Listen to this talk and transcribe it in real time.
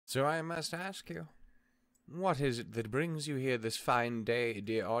So I must ask you, what is it that brings you here this fine day,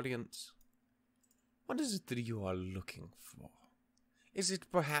 dear audience? What is it that you are looking for? Is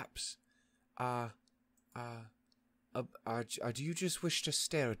it perhaps, do you just wish to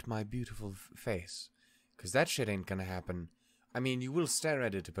stare at my beautiful face? 'Cause that shit ain't gonna happen. I mean, you will stare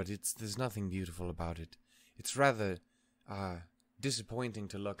at it, but there's nothing beautiful about it. It's rather, disappointing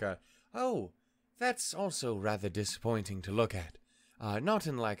to look at. Oh, that's also rather disappointing to look at. Not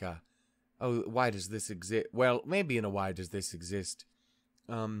in like a, oh, why does this exist? Well, maybe in a why does this exist?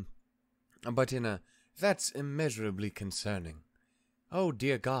 But in a, that's immeasurably concerning. Oh,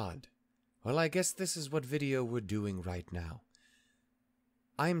 dear God. Well, I guess this is what video we're doing right now.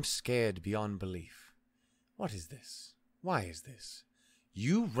 I'm scared beyond belief. What is this? Why is this?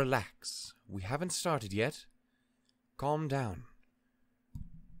 You relax. We haven't started yet. Calm down.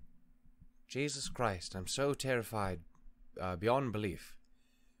 Jesus Christ, I'm so terrified beyond belief.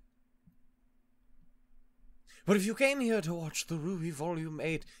 But if you came here to watch the RWBY Volume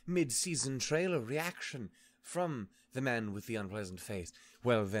 8 mid-season trailer reaction from the man with the unpleasant face,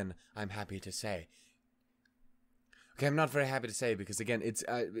 well then, I'm happy to say. Okay, I'm not very happy to say because, again,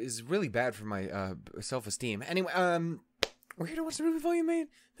 it's really bad for my self-esteem. Anyway, we're here to watch the RWBY Volume 8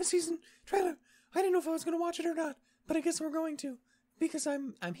 mid-season trailer. I didn't know if I was going to watch it or not, but I guess we're going to. Because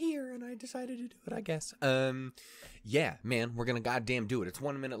I'm here and I decided to do it, I guess. Yeah, man, we're gonna goddamn do it. It's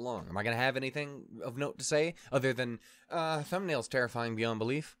 1 minute long. Am I gonna have anything of note to say other than thumbnail's terrifying beyond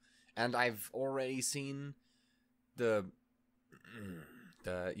belief? And I've already seen the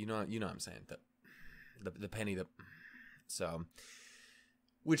you know what I'm saying, the penny so,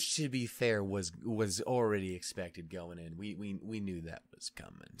 which to be fair was already expected going in. We knew that was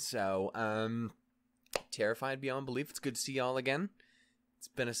coming. So terrified beyond belief. It's good to see y'all again. It's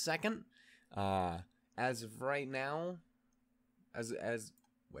been a second. As of right now, as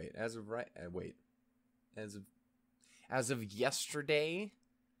of yesterday,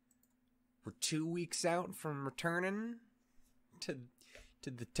 we're 2 weeks out from returning to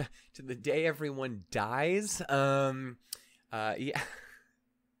the day everyone dies. Yeah.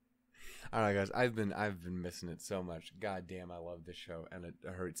 Alright guys, I've been missing it so much. God damn, I love this show, and it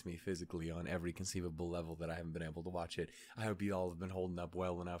hurts me physically on every conceivable level that I haven't been able to watch it. I hope you all have been holding up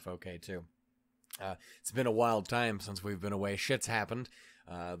well enough okay, too. It's been a wild time since we've been away. Shit's happened.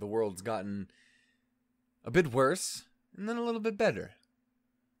 The world's gotten a bit worse, and then a little bit better.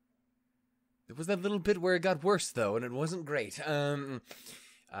 There was that little bit where it got worse, though, and it wasn't great. But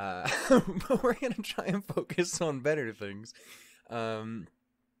we're gonna try and focus on better things.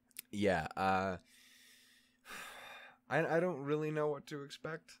 Yeah, I don't really know what to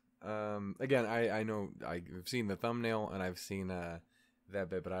expect. Again, I know I've seen the thumbnail and I've seen that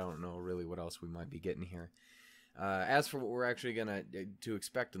bit, but I don't know really what else we might be getting here. As for what we're actually gonna to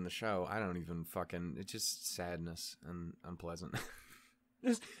expect in the show, I don't even fucking. It's just sadness and unpleasant.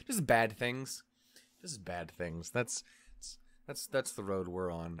 just bad things. Just bad things. That's the road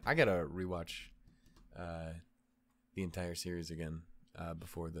we're on. I gotta rewatch the entire series again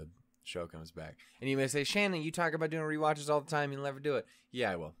before the show comes back. And you may say, Shannon, you talk about doing rewatches all the time, you'll never do it.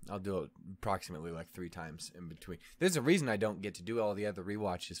 Yeah, I will. I'll do it approximately like 3 times in between. There's a reason I don't get to do all the other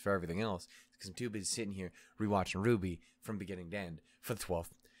rewatches for everything else, because I'm too busy sitting here rewatching RWBY from beginning to end for the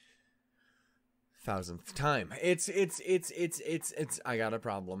 12,000th time. It's I got a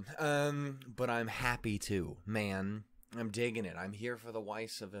problem. But I'm happy to, man. I'm digging it. I'm here for the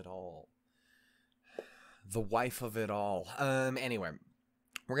wife of it all. The wife of it all. Anyway,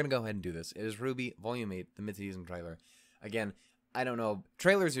 we're going to go ahead and do this. It is RWBY Volume 8, the mid-season trailer. Again, I don't know.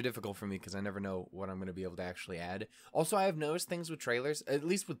 Trailers are difficult for me because I never know what I'm going to be able to actually add. Also, I have noticed things with trailers, at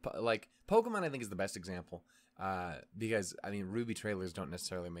least with, like, Pokemon I think is the best example. Because, I mean, RWBY trailers don't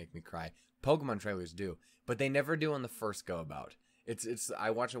necessarily make me cry. Pokemon trailers do. But they never do on the first go-about.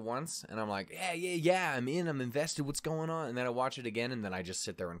 I watch it once, and I'm like, yeah, I'm in, I'm invested, what's going on? And then I watch it again, and then I just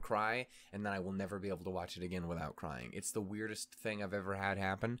sit there and cry, and then I will never be able to watch it again without crying. It's the weirdest thing I've ever had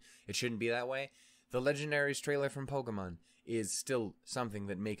happen. It shouldn't be that way. The Legendaries trailer from Pokemon is still something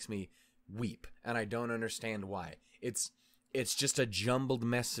that makes me weep, and I don't understand why. It's just a jumbled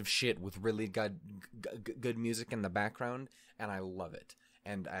mess of shit with really good music in the background, and I love it.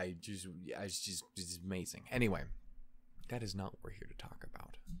 And it's amazing. Anyway. That is not what we're here to talk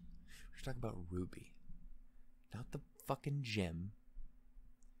about. We're here to talk about RWBY. Not the fucking gem.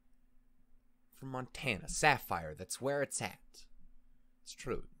 From Montana. Sapphire. That's where it's at. It's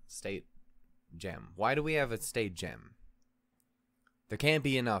true. State gem. Why do we have a state gem? There can't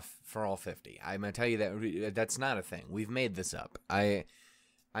be enough for all 50. I'm going to tell you that that's not a thing. We've made this up.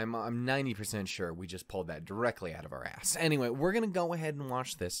 I'm 90% sure we just pulled that directly out of our ass. Anyway, we're going to go ahead and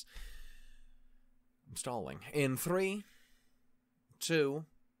watch this. I'm stalling. In 3, 2,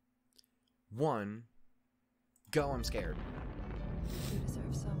 1, go. I'm scared. You deserve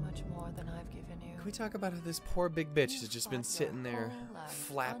so much more than I've given you. Can we talk about how this poor big bitch has just been sitting there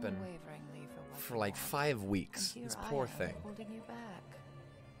flapping for like 5 weeks? This poor thing. Holding you back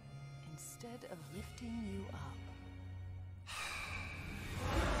instead of lifting you up.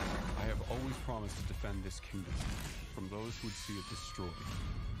 I have always promised to defend this kingdom from those who would see it destroyed,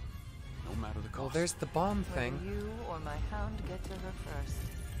 no matter the cost. Well, there's the bomb thing. Whether you or my hound get to her first,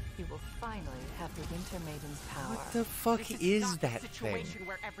 you will finally have the Winter Maiden's power. What the fuck is that thing? Situation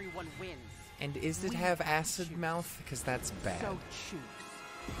where everyone wins. And is it have acid mouth? Because that's bad. So choose.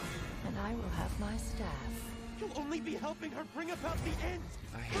 And I will have my staff. You'll only be helping her bring about the end.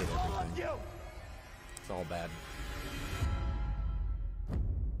 I hate all of everything. you. It's all bad.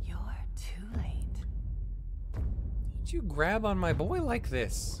 You're too late. Did you grab on my boy like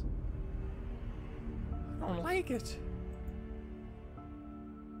this? I don't like it.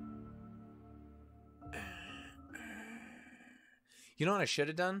 You know what I should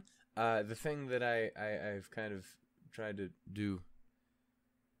have done? The thing that I've kind of tried to do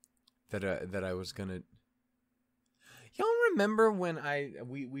that I was gonna. Y'all remember when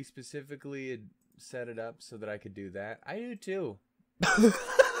we specifically had set it up so that I could do that? I do too. I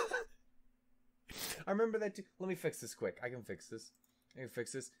remember that too. Let me fix this quick. I can fix this.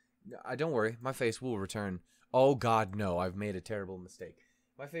 Don't worry. My face will return. Oh God, no! I've made a terrible mistake.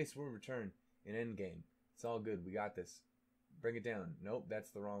 My face will return in Endgame. It's all good. We got this. Bring it down. Nope,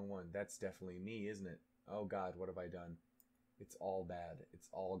 that's the wrong one. That's definitely me, isn't it? Oh God, what have I done? It's all bad. It's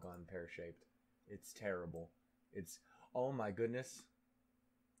all gone pear-shaped. It's terrible. It's... Oh my goodness.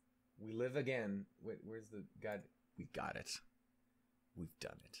 We live again. Wait, where's the... God... We got it. We've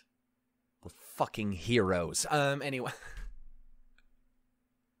done it. We're fucking heroes. Anyway.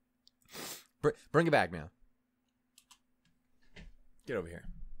 Bring it back now. Get over here.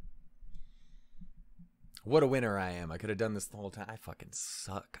 What a winner I am. I could have done this the whole time. I fucking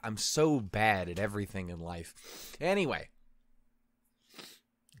suck. I'm so bad at everything in life. Anyway.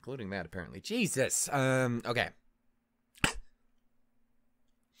 Including that, apparently. Jesus. Okay.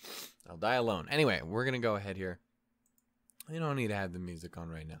 I'll die alone. Anyway, we're going to go ahead here. You don't need to have the music on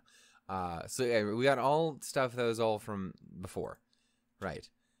right now. So yeah, we got all stuff that was all from before. Right.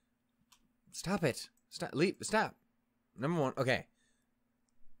 Stop it. Stop. Stop. Number 1. Okay.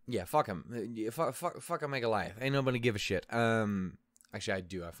 Yeah, fuck him. Fuck him, Megaliath. Ain't nobody give a shit. Actually, I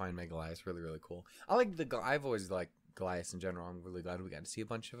do. I find Megaliath really, really cool. I like I've always liked Goliaths in general. I'm really glad we got to see a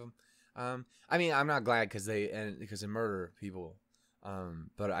bunch of them. I mean, I'm not glad because they murder people.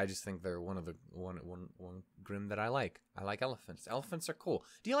 But I just think they're one grim that I like. I like elephants. Elephants are cool.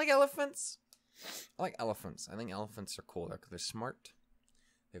 Do you like elephants? I like elephants. I think elephants are cool. They're smart.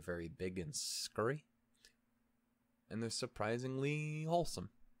 They're very big and scurry. And they're surprisingly wholesome.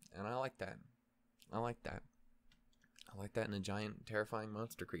 And I like that. I like that. I like that in a giant, terrifying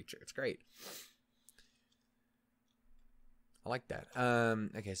monster creature. It's great. I like that.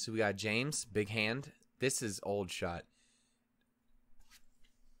 Okay, so we got James, big hand. This is old shot.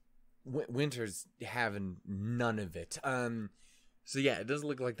 Winter's having none of it. So yeah, it does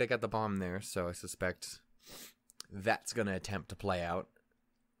look like they got the bomb there. So I suspect that's gonna attempt to play out.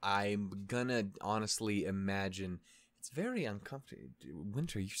 I'm gonna honestly imagine. It's very uncomfortable.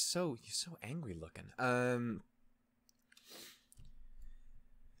 Winter, you're so angry looking.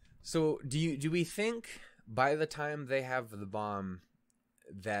 So do we think by the time they have the bomb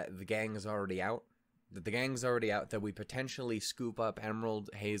that the gang is already out? That the gang's already out, that we potentially scoop up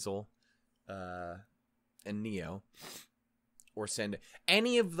Emerald, Hazel, and Neo, or send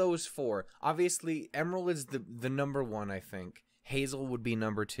any of those 4. Obviously, Emerald is the number 1, I think. Hazel would be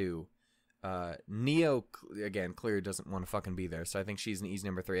number 2. Neo, again, clearly doesn't want to fucking be there, so I think she's an easy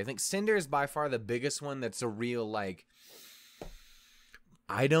number 3. I think Cinder is by far the biggest one that's a real, like...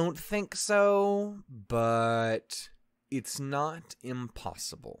 I don't think so, but it's not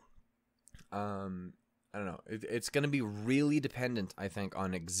impossible. I don't know. It's going to be really dependent, I think,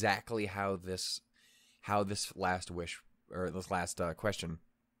 on exactly how this last wish, or this last question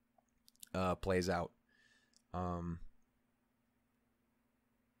plays out.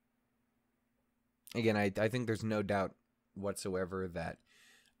 Again, I think there's no doubt whatsoever that,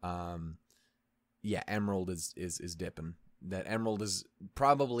 yeah, Emerald is dipping. That Emerald is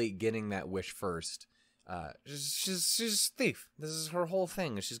probably getting that wish first. She's a thief. This is her whole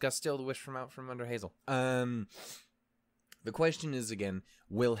thing. She's got to steal the wish from out from under Hazel. The question is, again,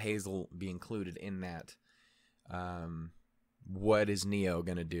 will Hazel be included in that? what is Neo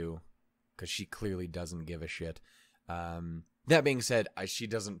gonna do? Because she clearly doesn't give a shit. That being said, she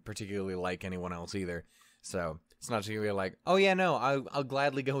doesn't particularly like anyone else either. So it's not particularly like, oh yeah, no, I'll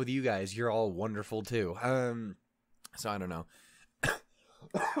gladly go with you guys. You're all wonderful too. So I don't know. It's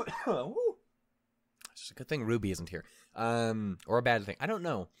just a good thing Ruby isn't here. Or a bad thing. I don't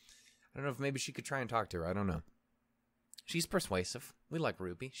know. I don't know if maybe she could try and talk to her. I don't know. She's persuasive. We like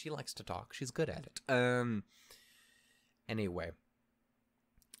Ruby. She likes to talk. She's good at it. Anyway.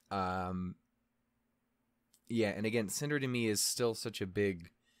 Yeah, and again, Cinder to me is still such a big...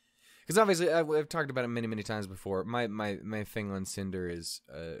 Because obviously, I've talked about it many, many times before. My thing on Cinder is...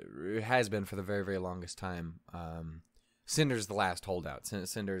 it has been for the very, very longest time. Cinder's the last holdout.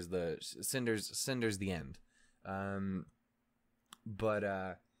 Cinder's the end. But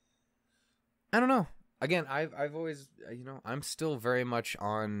I don't know. Again, I've always, I'm still very much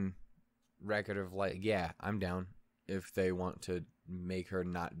on record of like, yeah, I'm down if they want to make her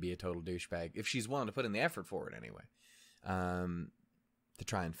not be a total douchebag. If she's willing to put in the effort for it anyway. To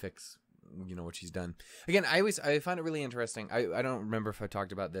try and fix, what she's done. Again, I find it really interesting. I don't remember if I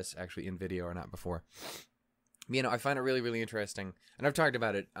talked about this actually in video or not before. I find it really, really interesting, and I've talked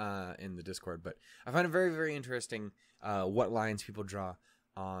about it in the Discord, but I find it very, very interesting what lines people draw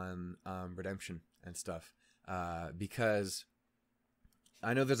on redemption and stuff, because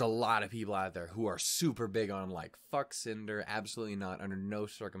I know there's a lot of people out there who are super big on, like, fuck Cinder, absolutely not, under no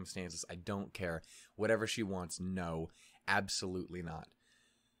circumstances, I don't care, whatever she wants, no, absolutely not.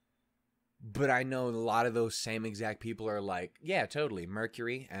 But I know a lot of those same exact people are like, yeah, totally,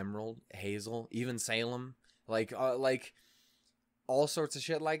 Mercury, Emerald, Hazel, even Salem, like all sorts of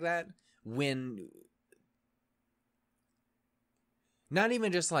shit like that, when not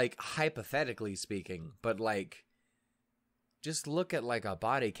even just like hypothetically speaking, but like just look at like a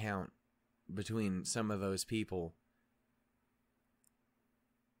body count between some of those people.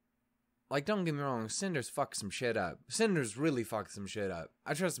 Like, don't get me wrong, Cinder's fucked some shit up. Cinder's really fucked some shit up.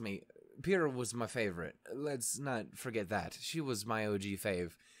 Trust me, Peter was my favorite. Let's not forget that. She was my OG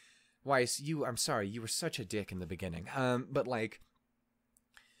fave. Weiss, I'm sorry, you were such a dick in the beginning. But like,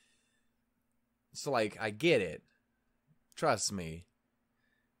 so like, I get it. Trust me.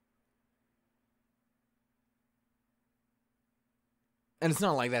 And it's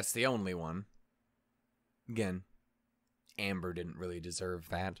not like that's the only one. Again, Amber didn't really deserve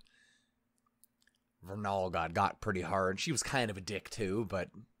that. Vernal got pretty hard. She was kind of a dick too, but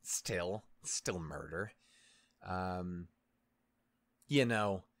still murder.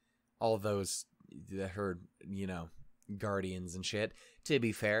 All those that heard, guardians and shit. To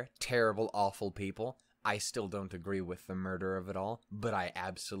be fair, terrible, awful people. I still don't agree with the murder of it all, but I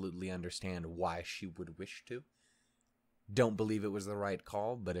absolutely understand why she would wish to. Don't believe it was the right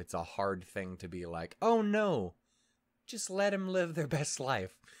call, but it's a hard thing to be like, oh no, just let them live their best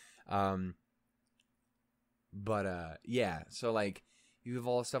life. Yeah, so like, you have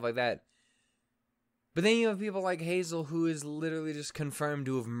all stuff like that. But then you have people like Hazel, who is literally just confirmed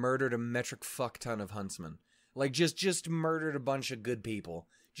to have murdered a metric fuck ton of huntsmen. Like, just murdered a bunch of good people.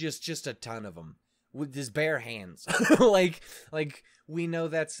 Just a ton of them. With his bare hands. like, we know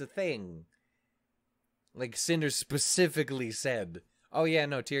that's the thing. Like, Cinder specifically said, oh yeah,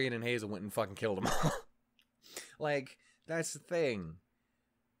 no, Tyrion and Hazel went and fucking killed them all. Like, that's the thing.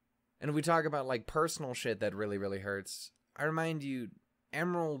 And if we talk about, like, personal shit that really, really hurts, I remind you,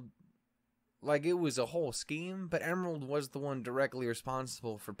 Emerald, like, it was a whole scheme, but Emerald was the one directly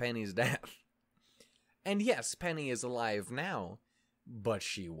responsible for Penny's death. And yes, Penny is alive now, but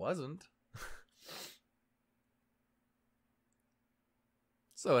she wasn't.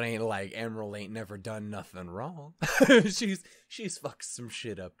 So it ain't like Emerald ain't never done nothing wrong. she's fucked some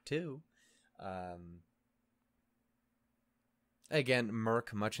shit up too. Again,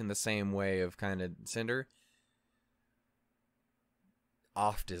 Merc, much in the same way of kind of Cinder,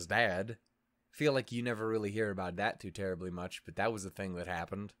 offed his dad. Feel like you never really hear about that too terribly much, but that was a thing that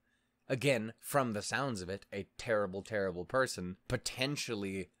happened. Again, from the sounds of it, a terrible, terrible person,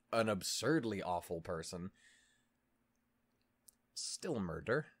 potentially an absurdly awful person. Still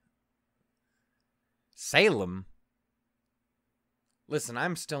murder. Salem. Listen,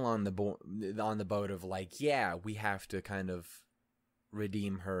 I'm still on the boat of like, yeah, we have to kind of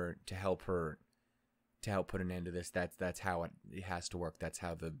redeem her to help put an end to this. That's how it has to work. That's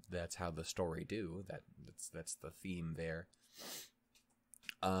how the story do. That's the theme there.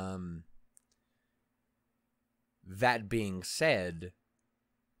 That being said,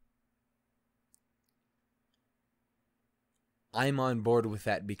 I'm on board with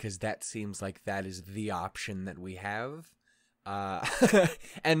that because that seems like that is the option that we have.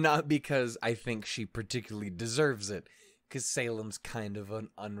 And not because I think she particularly deserves it, because Salem's kind of an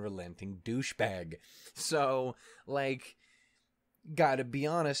unrelenting douchebag. So, like, gotta be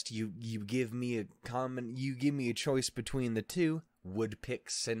honest, you give me a choice between the two. Would pick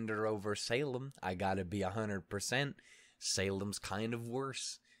Cinder over Salem. I gotta be 100%. Salem's kind of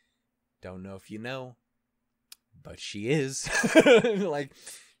worse. Don't know if you know, but she is. Like,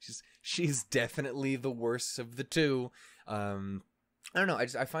 she's definitely the worst of the two. I don't know.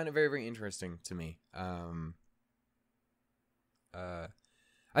 I find it very, very interesting to me. I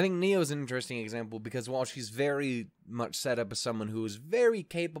think Neo's an interesting example because while she's very much set up as someone who is very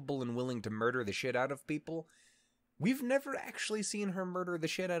capable and willing to murder the shit out of people, we've never actually seen her murder the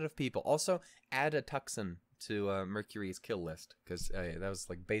shit out of people. Also, add a Tuxan to Mercury's kill list, because that was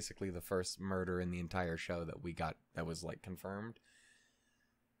like basically the first murder in the entire show that we got that was like confirmed.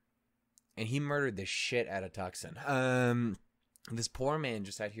 And he murdered the shit out of Tuxan. This poor man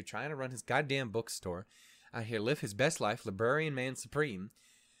just out here trying to run his goddamn bookstore, out here live his best life, librarian man supreme,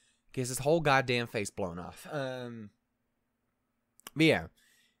 gets his whole goddamn face blown off. But yeah,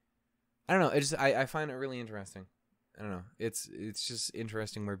 I don't know. I find it really interesting. I don't know. It's just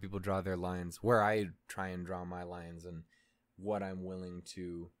interesting where people draw their lines, where I try and draw my lines, and what I'm willing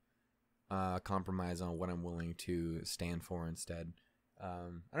to compromise on, what I'm willing to stand for instead. I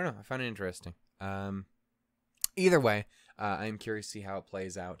don't know. I find it interesting. Either way, I'm curious to see how it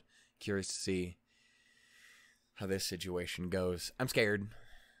plays out. Curious to see how this situation goes. I'm scared.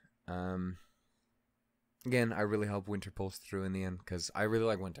 Again, I really hope Winter pulls through in the end, because I really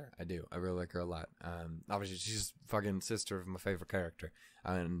like Winter. I do. I really like her a lot. Obviously, she's fucking sister of my favorite character,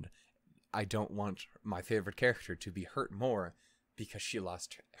 and I don't want my favorite character to be hurt more because she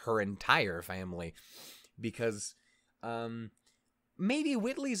lost her entire family. Because, maybe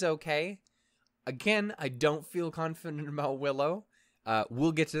Whitley's okay. Again, I don't feel confident about Willow.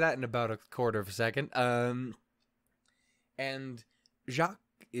 We'll get to that in about a quarter of a second. And Jacques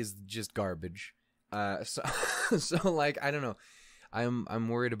is just garbage. So like, I don't know. I'm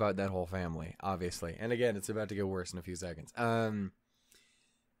worried about that whole family, obviously. And again, it's about to get worse in a few seconds. Yeah.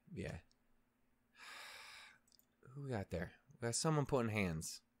 Who we got there? We got someone putting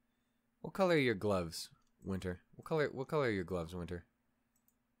hands. What color are your gloves, Winter? What color are your gloves, Winter?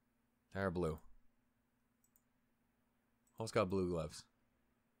 They're blue. Who's got blue gloves?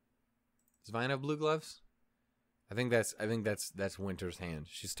 Does Vine have blue gloves? I think that's Winter's hand.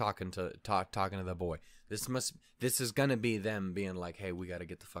 She's talking to the boy. This is gonna be them being like, hey, we gotta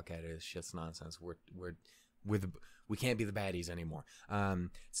get the fuck out of this shit's nonsense. We can't be the baddies anymore.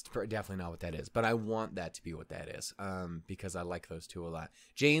 It's definitely not what that is, but I want that to be what that is. Because I like those two a lot.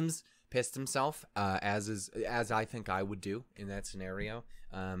 James pissed himself, as I think I would do in that scenario.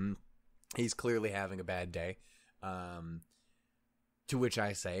 He's clearly having a bad day. To which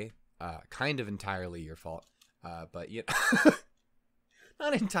I say, kind of entirely your fault. But you know,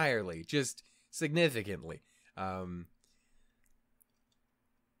 not entirely, just significantly.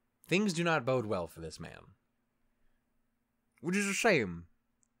 Things do not bode well for this man, which is a shame,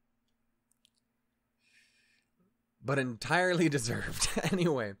 but entirely deserved.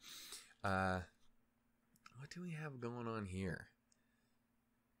 Anyway, what do we have going on here?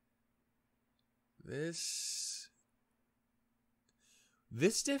 This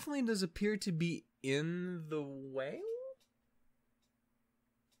definitely does appear to be in the way.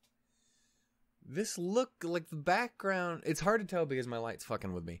 This look like the background. It's hard to tell because my light's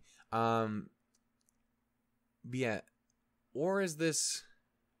fucking with me. Yeah. Or is this?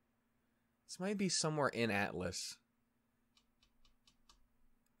 This might be somewhere in Atlas.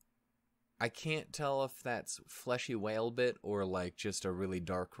 I can't tell if that's fleshy whale bit or like just a really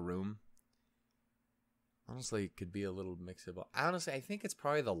dark room. Honestly, it could be a little mix of. Honestly, I think it's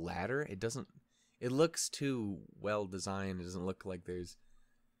probably the latter. It looks too well designed. It doesn't look like there's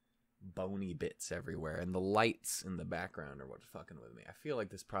bony bits everywhere. And the lights in the background are what's fucking with me. I feel like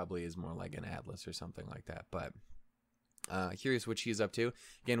this probably is more like an Atlas or something like that. But curious what she's up to.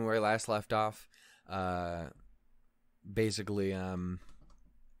 Again, where I last left off. Basically,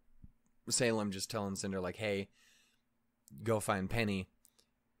 Salem just telling Cinder, like, hey, go find Penny.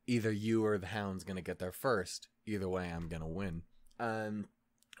 Either you or the Hound's gonna get there first. Either way, I'm gonna win.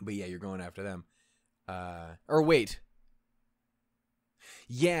 But yeah, you're going after them. Or wait.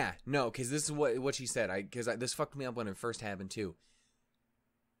 Yeah, no, because this is what she said. This fucked me up when it first happened too.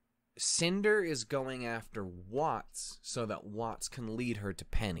 Cinder is going after Watts so that Watts can lead her to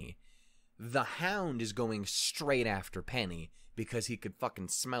Penny. The Hound is going straight after Penny because he could fucking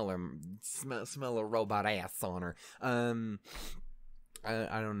smell a robot ass on her.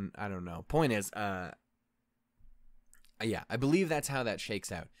 I don't know. Point is, yeah, I believe that's how that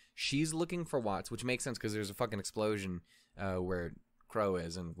shakes out. She's looking for Watts, which makes sense because there's a fucking explosion where Crow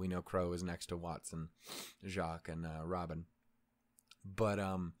is, and we know Crow is next to Watts and Jacques and Robin. But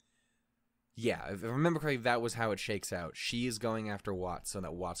yeah, if I remember correctly, that was how it shakes out. She is going after Watts so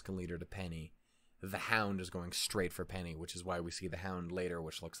that Watts can lead her to Penny. The Hound is going straight for Penny, which is why we see the Hound later,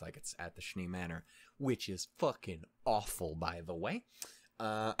 which looks like it's at the Schnee Manor, which is fucking awful, by the way.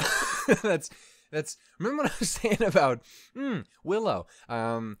 That's remember what I was saying about Willow?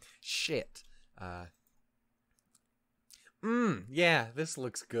 Shit. Yeah, this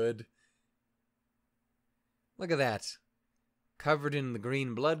looks good. Look at that. Covered in the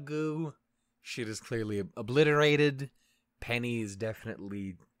green blood goo. Shit is clearly obliterated. Penny is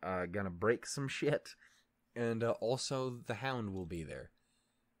definitely gonna break some shit. And also the Hound will be there.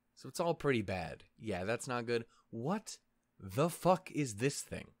 So it's all pretty bad. Yeah, that's not good. What the fuck is this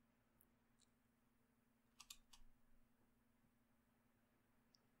thing?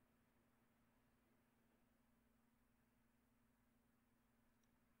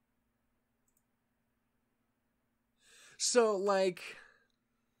 So, like,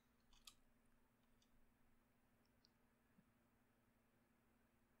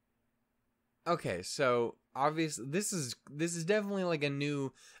 okay, so obviously this is definitely like a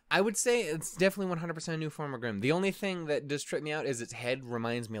new, I would say it's definitely 100% a new form of Grimm. The only thing that does trip me out is its head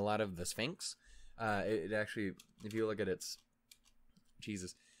reminds me a lot of the Sphinx. It actually, if you look at its,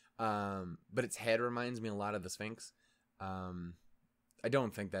 Jesus, but its head reminds me a lot of the Sphinx. I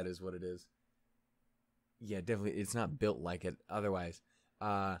don't think that is what it is. Yeah, definitely, it's not built like it otherwise.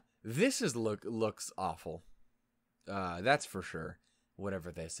 This is looks awful. That's for sure.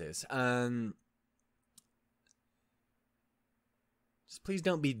 Whatever this is. Just please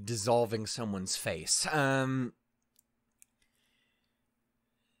don't be dissolving someone's face. But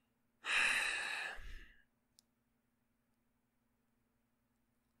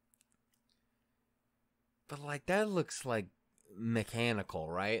like that looks like mechanical,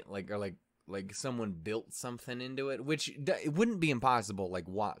 right? Like someone built something into it, which it wouldn't be impossible. Like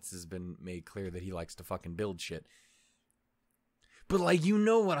Watts has been made clear that he likes to fucking build shit. But like, you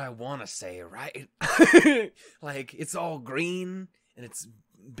know what I want to say, right? Like, it's all green and it's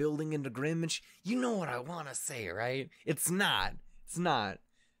building into Grimm and you know what I want to say, right? It's not. It's not.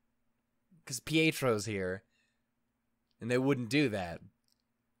 Because Pietro's here and they wouldn't do that.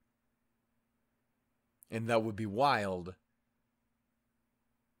 And that would be wild.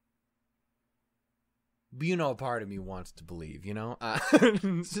 But you know, part of me wants to believe, you know?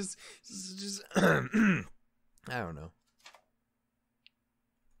 It's just I don't know.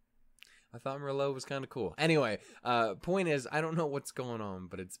 I thought Merlot was kind of cool. Anyway, point is, I don't know what's going on,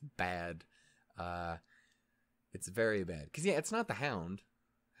 but it's bad. It's very bad. Because, yeah, it's not the Hound.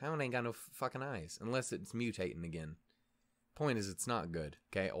 Hound ain't got no fucking eyes, unless it's mutating again. Point is, it's not good.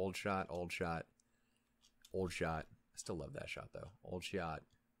 Okay, old shot, old shot, old shot. I still love that shot, though. Old shot,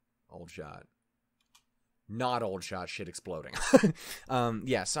 old shot. Not old shot, shit exploding.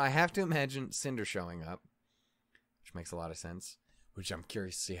 Yeah, so I have to imagine Cinder showing up, which makes a lot of sense. Which I'm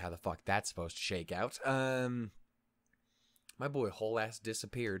curious to see how the fuck that's supposed to shake out. My boy whole ass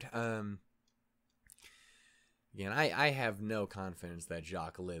disappeared. Again, I have no confidence that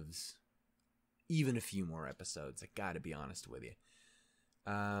Jacques lives even a few more episodes. I gotta be honest with you.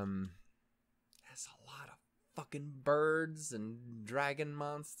 That's a lot of fucking birds and dragon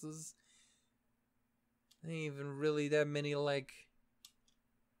monsters. Ain't even really that many, like...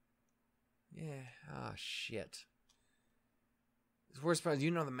 Yeah, oh shit. The worst part is,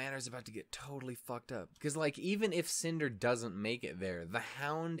 you know, the manor's about to get totally fucked up. Because, like, even if Cinder doesn't make it there, the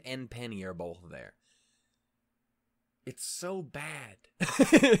Hound and Penny are both there. It's so bad.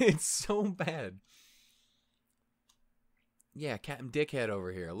 It's so bad. Yeah, Captain Dickhead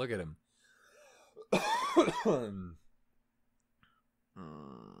over here. Look at him.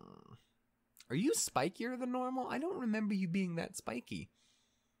 Are you spikier than normal? I don't remember you being that spiky.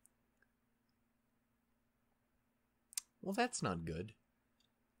 Well, that's not good.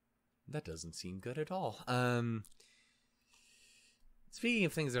 That doesn't seem good at all. Speaking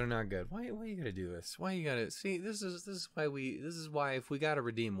of things that are not good, why you gotta do this? Why you gotta see? This is why if we gotta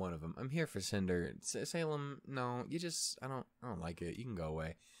redeem one of them, I'm here for Cinder. Salem, no, you just I don't like it. You can go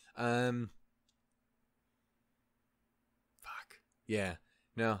away. Fuck. Yeah.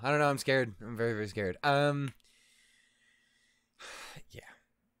 No, I don't know. I'm scared. I'm very, very scared. Yeah.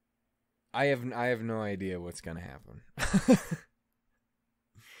 I have no idea what's gonna happen.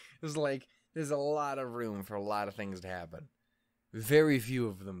 There's a lot of room for a lot of things to happen. Very few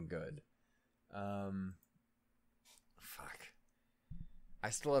of them good. Fuck. I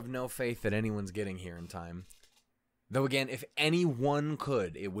still have no faith that anyone's getting here in time. Though again, if anyone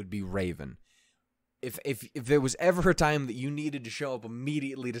could, it would be Raven. if there was ever a time that you needed to show up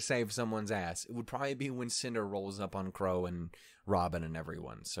immediately to save someone's ass, it would probably be when Cinder rolls up on Crow and Robin and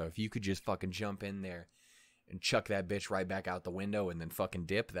everyone. So if you could just fucking jump in there and chuck that bitch right back out the window and then fucking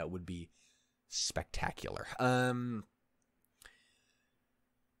dip, that would be spectacular.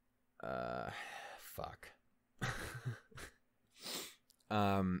 Fuck.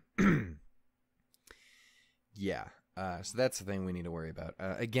 Yeah. So that's the thing we need to worry about.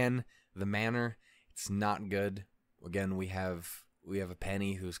 Again, the manor, it's not good. Again, we have a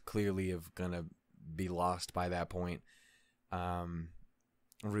Penny who's clearly gonna be lost by that point.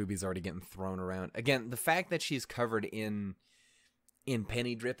 Ruby's already getting thrown around. Again, the fact that she's covered in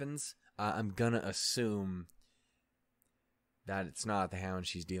penny drippings, I'm gonna assume that it's not the Hound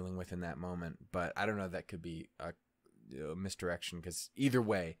she's dealing with in that moment. But I don't know. That could be a misdirection, because either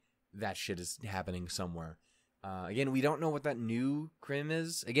way, that shit is happening somewhere. Again, we don't know what that new crim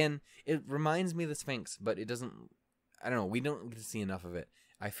is. Again, it reminds me of the Sphinx, but it doesn't... I don't know. We don't get to see enough of it.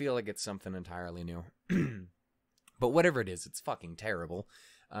 I feel like it's something entirely new. But whatever it is, it's fucking terrible.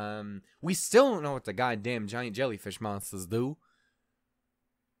 We still don't know what the goddamn giant jellyfish monsters do.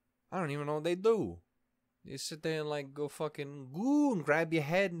 I don't even know what they do. You sit there and, like, go fucking goo and grab your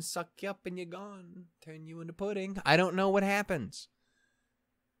head and suck you up and you're gone. Turn you into pudding. I don't know what happens.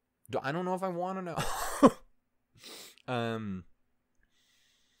 I don't know if I want to know. Fuck. I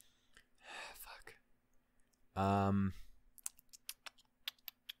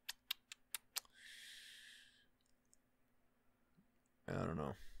don't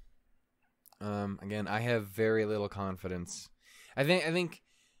know. Again, I have very little confidence. I think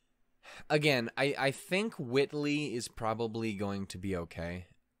again, I think Whitley is probably going to be okay.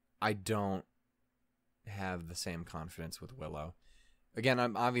 I don't have the same confidence with Willow. Again,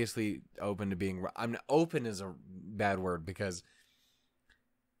 I'm obviously open to being... open is a bad word, because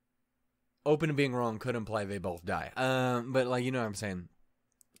open to being wrong could imply they both die. But, like, you know what I'm saying?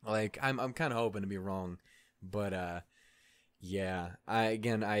 Like, I'm kind of hoping to be wrong. But, yeah.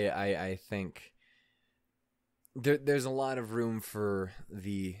 I think there's a lot of room for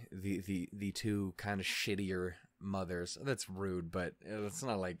the two kind of shittier mothers. That's rude, but it's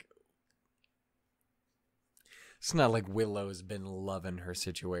not like... It's not like Willow's been loving her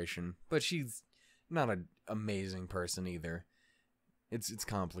situation, but she's not an amazing person either. It's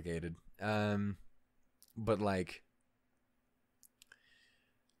complicated. But like,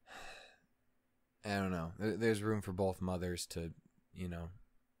 I don't know. There's room for both mothers to, you know,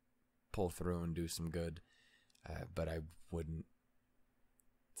 pull through and do some good. But I wouldn't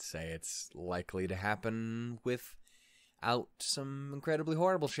say it's likely to happen without some incredibly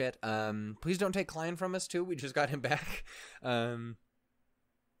horrible shit. Please don't take Klein from us too. We just got him back.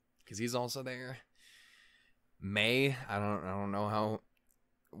 Cause he's also there. May, I don't know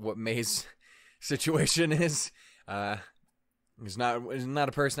what May's situation is. It's not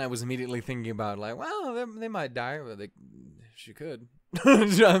a person I was immediately thinking about, like, well, they might die, but she could.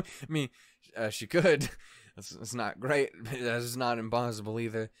 I mean, she could. It's not great. That's not impossible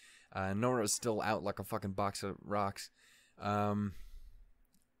either. Nora's still out like a fucking box of rocks. I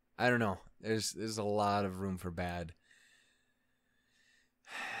don't know. There's a lot of room for bad.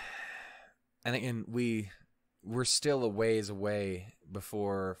 And again, we're still a ways away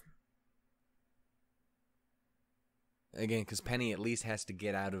before... Again, because Penny at least has to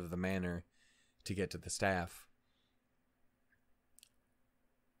get out of the manor to get to the staff.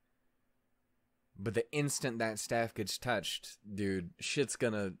 But the instant that staff gets touched, dude, shit's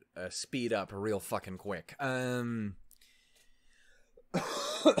gonna speed up real fucking quick. I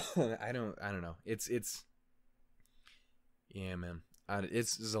don't know. It's yeah, man.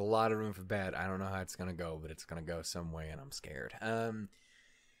 There's a lot of room for bad. I don't know how it's gonna go, but it's gonna go some way, and I'm scared.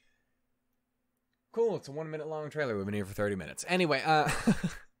 Cool. It's a 1 minute long trailer. We've been here for 30 minutes. Anyway,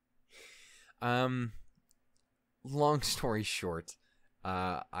 long story short,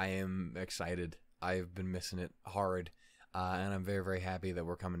 I am excited. I've been missing it hard, and I'm very, very happy that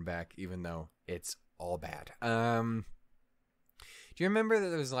we're coming back, even though it's all bad. Do you remember that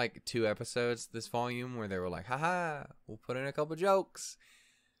there was like 2 episodes this volume where they were like, haha, we'll put in a couple jokes,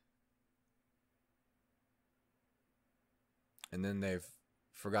 and then they've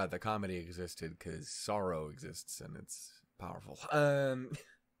forgot that comedy existed because sorrow exists and it's powerful. I'm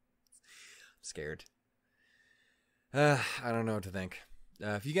scared. I don't know what to think.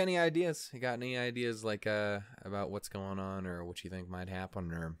 If you got any ideas, like about what's going on or what you think might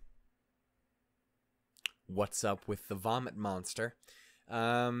happen or what's up with the vomit monster,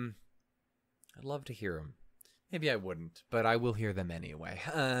 I'd love to hear them. Maybe I wouldn't, but I will hear them anyway.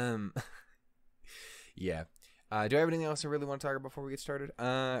 Yeah. Do I have anything else I really want to talk about before we get started?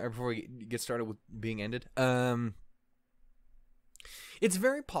 Or before we get started with being ended? It's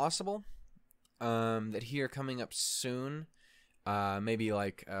very possible that here coming up soon, maybe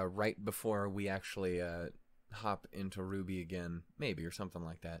like right before we actually hop into RWBY again, maybe, or something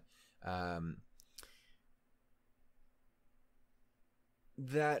like that,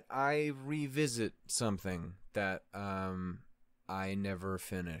 that I revisit something that I never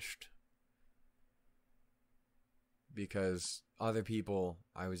finished. Because other people,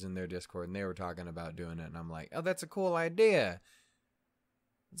 I was in their Discord and they were talking about doing it, and I'm like, oh, that's a cool idea.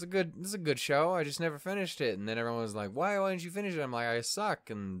 This is a good show. I just never finished it. And then everyone was like, why didn't you finish it? I'm like, I suck.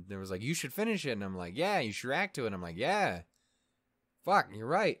 And there was like, you should finish it. And I'm like, yeah, you should react to it. And I'm like, yeah. Fuck, you're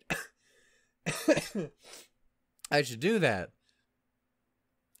right. I should do that.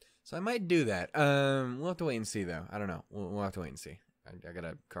 So I might do that. We'll have to wait and see, though. I don't know. We'll have to wait and see. I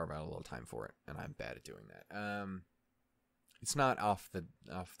gotta carve out a little time for it, and I'm bad at doing that. It's not off the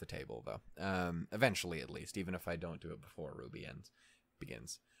table, though. Eventually, at least, even if I don't do it before RWBY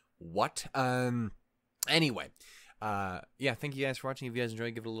begins. What? Anyway. Yeah, thank you guys for watching. If you guys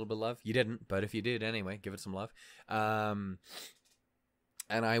enjoyed, give it a little bit of love. You didn't, but if you did anyway, give it some love. And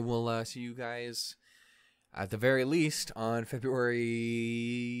I will see you guys at the very least on February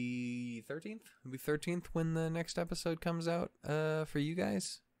 13th. It'll be 13th when the next episode comes out for you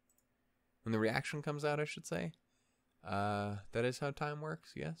guys. When the reaction comes out, I should say. That is how time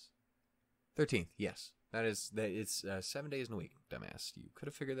works, yes? 13th, yes. It's 7 days in a week, dumbass. You could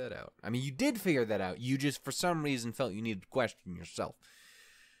have figured that out. I mean, you did figure that out. You just, for some reason, felt you needed to question yourself.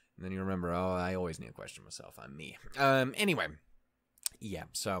 And then you remember, oh, I always need to question myself. I'm me. Anyway. Yeah,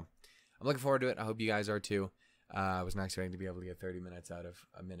 so I'm looking forward to it. I hope you guys are too. I was not expecting to be able to get 30 minutes out of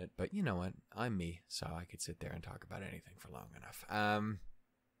a minute. But you know what? I'm me, so I could sit there and talk about anything for long enough. I'll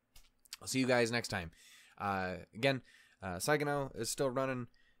see you guys next time. Again, Psychono is still running.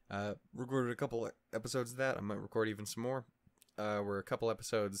 Recorded a couple episodes of that. I might record even some more. We're a couple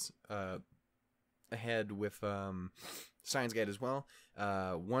episodes ahead with Steins Gate as well.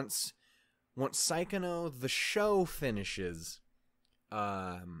 Once Psychono the show finishes,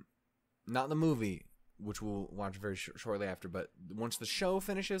 not the movie, which we'll watch very shortly after, but once the show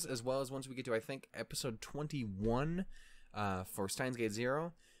finishes, as well as once we get to, I think, episode 21 for Steins Gate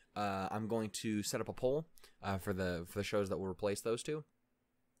 0, I'm going to set up a poll for the shows that will replace those two.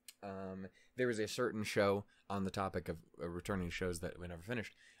 There is a certain show on the topic of returning shows that we never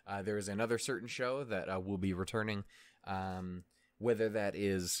finished. There is another certain show that will be returning, whether that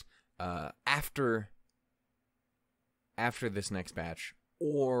is after this next batch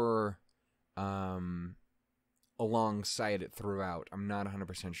or alongside it throughout. I'm not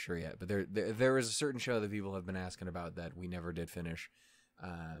 100% sure yet, but there is a certain show that people have been asking about that we never did finish.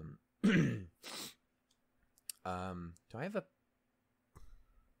 Do I have a...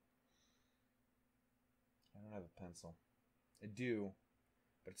 I don't have a pencil. I do,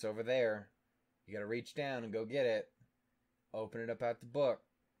 but it's over there. You gotta reach down and go get it. Open it up out the book.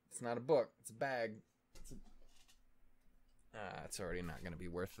 It's not a book. It's a bag. It's already not gonna be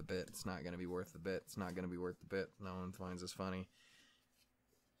worth the bit. It's not gonna be worth the bit. It's not gonna be worth the bit. No one finds this funny.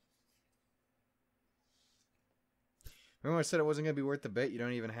 Remember when I said it wasn't gonna be worth the bit? You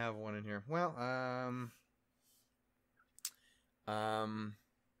don't even have one in here. Well,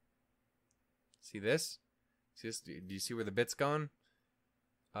 see this? See this? Do you see where the bit's going?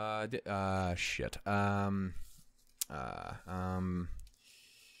 Shit. Shit.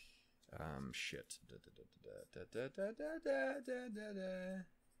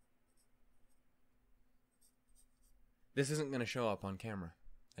 This isn't going to show up on camera.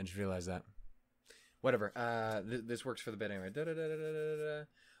 I just realized that. Whatever. This works for the bit anyway.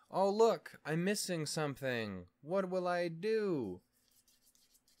 Oh, look. I'm missing something. What will I do?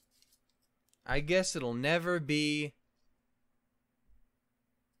 I guess it'll never be...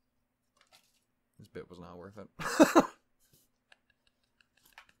 This bit was not worth it.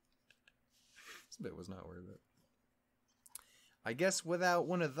 This bit was not worth it. I guess without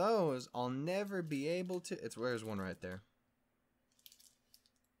one of those, I'll never be able to... There's one right there.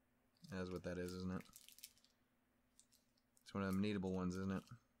 That's what that is, isn't it? It's one of them needable ones, isn't it?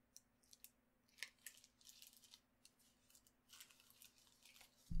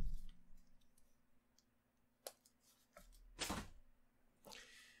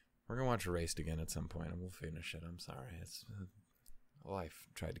 We're gonna watch Erased again at some point, and we'll finish it. I'm sorry, it's life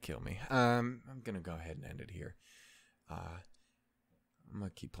tried to kill me. I'm gonna go ahead and end it here. I'm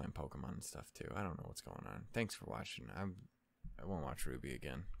gonna keep playing Pokemon and stuff too. I don't know what's going on. Thanks for watching. I won't watch RWBY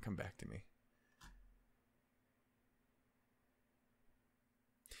again. Come back to me.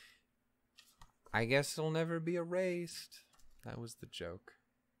 I guess it'll never be erased. That was the joke.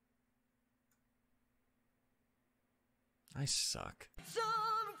 I suck. So